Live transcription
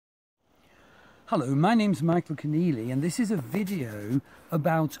Hello, my name's Michael Keneally, and this is a video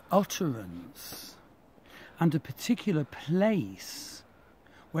about utterance and a particular place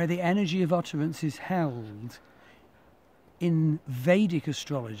where the energy of utterance is held in Vedic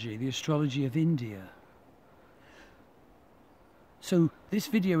astrology, the astrology of India. So this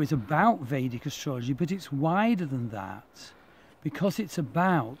video is about Vedic astrology, but it's wider than that because it's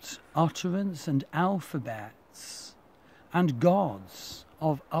about utterance and alphabets and gods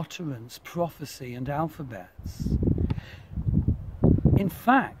of utterance, prophecy and alphabets. In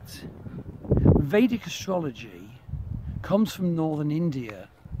fact, Vedic astrology comes from northern India,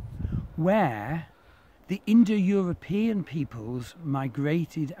 where the Indo-European peoples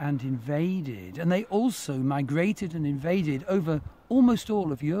migrated and invaded, and they also migrated and invaded over almost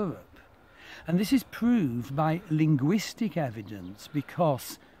all of Europe. And this is proved by linguistic evidence,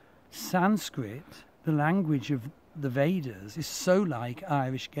 because Sanskrit, the language of the Vedas, is so like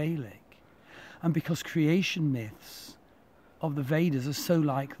Irish Gaelic, and because creation myths of the Vedas are so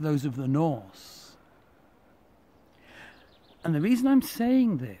like those of the Norse. And the reason I'm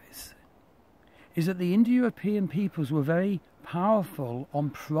saying this is that the Indo-European peoples were very powerful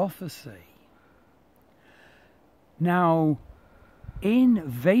on prophecy. Now, in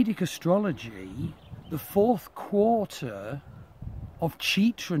Vedic astrology, the fourth quarter of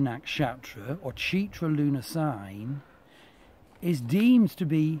Chitra Nakshatra, or Chitra lunar sign, is deemed to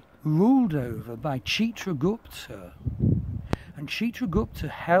be ruled over by Chitragupta. And Chitragupta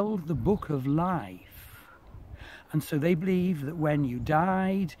held the book of life. And so they believed that when you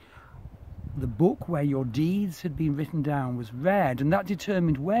died, the book where your deeds had been written down was read, and that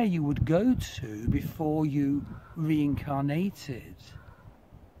determined where you would go to before you reincarnated.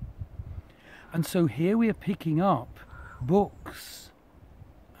 And so here we are picking up books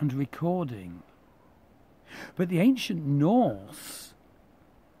and recording. But the ancient Norse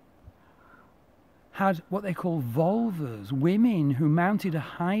had what they call vulvas, women who mounted a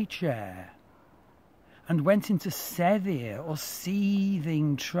high chair and went into sevir or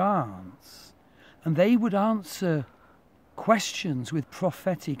seething trance, and they would answer questions with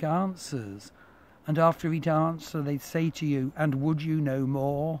prophetic answers, and after each answer they'd say to you, "And would you know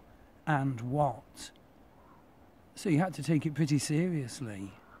more? And what?" So you had to take it pretty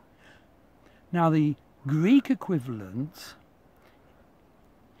seriously. Now, the Greek equivalent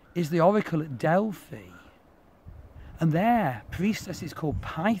is the oracle at Delphi, and there priestesses called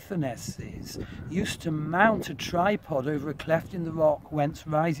Pythonesses used to mount a tripod over a cleft in the rock whence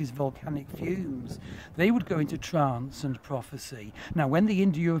rises volcanic fumes. They would go into trance and prophecy. Now, when the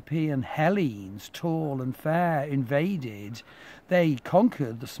Indo-European Hellenes, tall and fair, invaded, they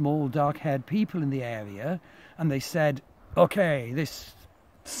conquered the small dark-haired people in the area, and they said, "Okay, this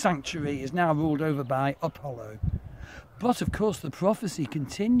sanctuary is now ruled over by Apollo." But of course the prophecy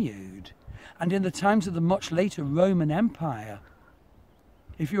continued, and in the times of the much later Roman Empire,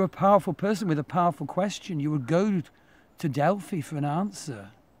 if you were a powerful person with a powerful question, you would go to Delphi for an answer.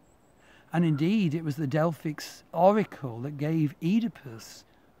 And indeed it was the Delphic oracle that gave Oedipus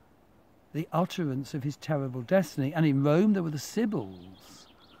the utterance of his terrible destiny, and in Rome there were the Sibyls.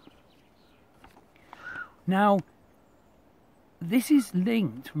 Now, this is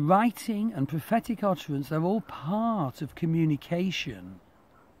linked. Writing and prophetic utterance, they're all part of communication.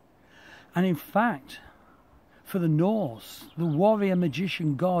 And in fact, for the Norse, the warrior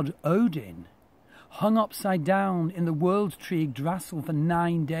magician god Odin hung upside down in the world tree Yggdrasil for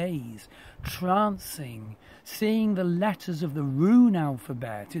 9 days, trancing, seeing the letters of the rune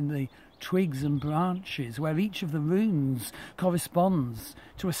alphabet in the twigs and branches, where each of the runes corresponds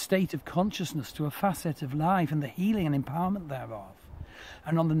to a state of consciousness, to a facet of life, and the healing and empowerment thereof.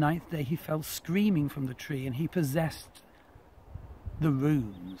 And on the 9th day he fell screaming from the tree, and he possessed the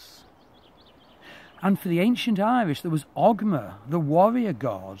runes. And for the ancient Irish, there was Ogma, the warrior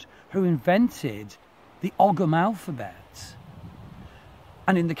god, who invented the Ogham alphabet.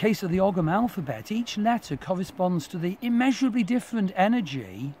 And in the case of the Ogham alphabet, each letter corresponds to the immeasurably different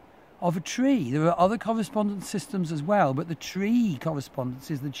energy of a tree. There are other correspondence systems as well, but the tree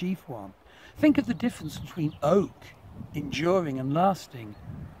correspondence is the chief one. Think of the difference between oak, enduring and lasting,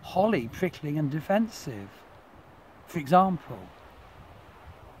 holly, prickling and defensive, for example.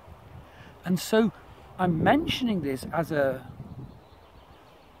 And so I'm mentioning this as a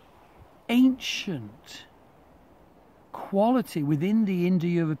ancient quality within the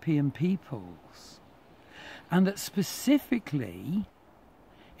Indo-European peoples, and that specifically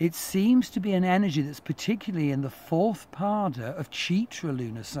it seems to be an energy that's particularly in the fourth pada of Chitra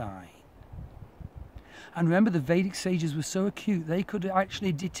lunar sign. And remember, the Vedic sages were so acute, they could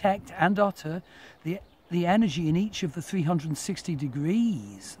actually detect and utter the energy in each of the 360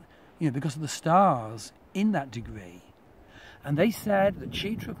 degrees because of the stars in that degree. And they said that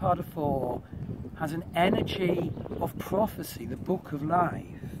Chitrapada 4 has an energy of prophecy, the book of life.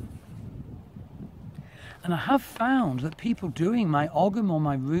 And I have found that people doing my Ogham or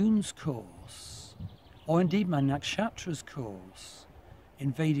my Runes course, or indeed my Nakshatras course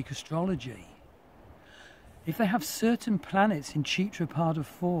in Vedic astrology, if they have certain planets in Chitrapada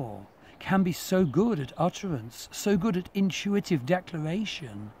 4, can be so good at utterance, so good at intuitive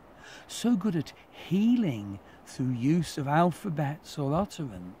declaration, so good at healing through use of alphabets or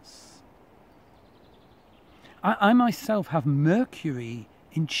utterance. I myself have Mercury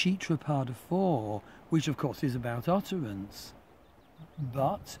in Chitrapada 4, which of course is about utterance.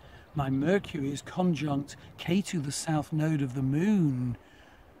 But my Mercury is conjunct Ketu, the south node of the moon,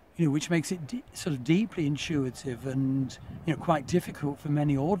 which makes it sort of deeply intuitive and quite difficult for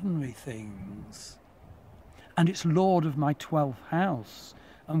many ordinary things. And it's Lord of my 12th house,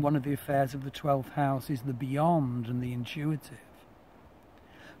 and one of the affairs of the 12th house is the beyond and the intuitive.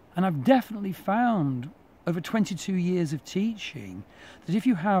 And I've definitely found over 22 years of teaching that if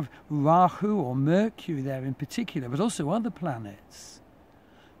you have Rahu or Mercury there in particular, but also other planets,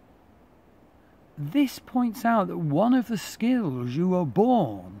 this points out that one of the skills you are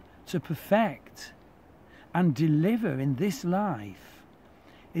born to perfect and deliver in this life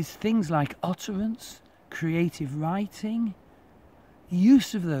is things like utterance, creative writing,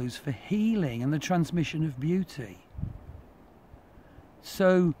 use of those for healing and the transmission of beauty.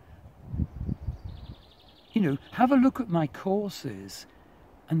 So, have a look at my courses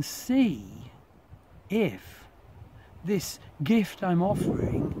and see if this gift I'm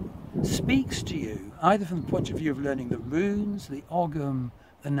offering speaks to you, either from the point of view of learning the runes, the Ogham,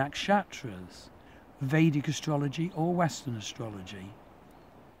 the Nakshatras, Vedic astrology or Western astrology.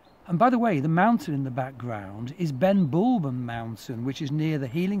 And by the way, the mountain in the background is Ben Bulben Mountain, which is near the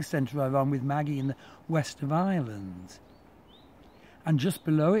healing centre I run with Maggie in the west of Ireland. And just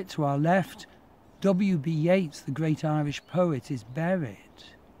below it, to our left, W.B. Yeats, the great Irish poet, is buried.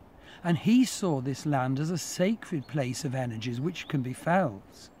 And he saw this land as a sacred place of energies which can be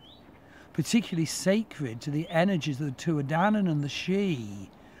felt, particularly sacred to the energies of the Tuathalan and the Sidhe,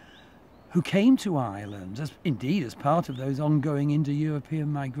 who came to Ireland, as part of those ongoing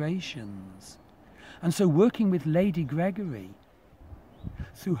Indo-European migrations. And so working with Lady Gregory,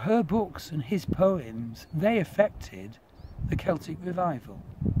 through her books and his poems, they affected the Celtic revival.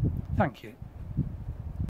 Thank you.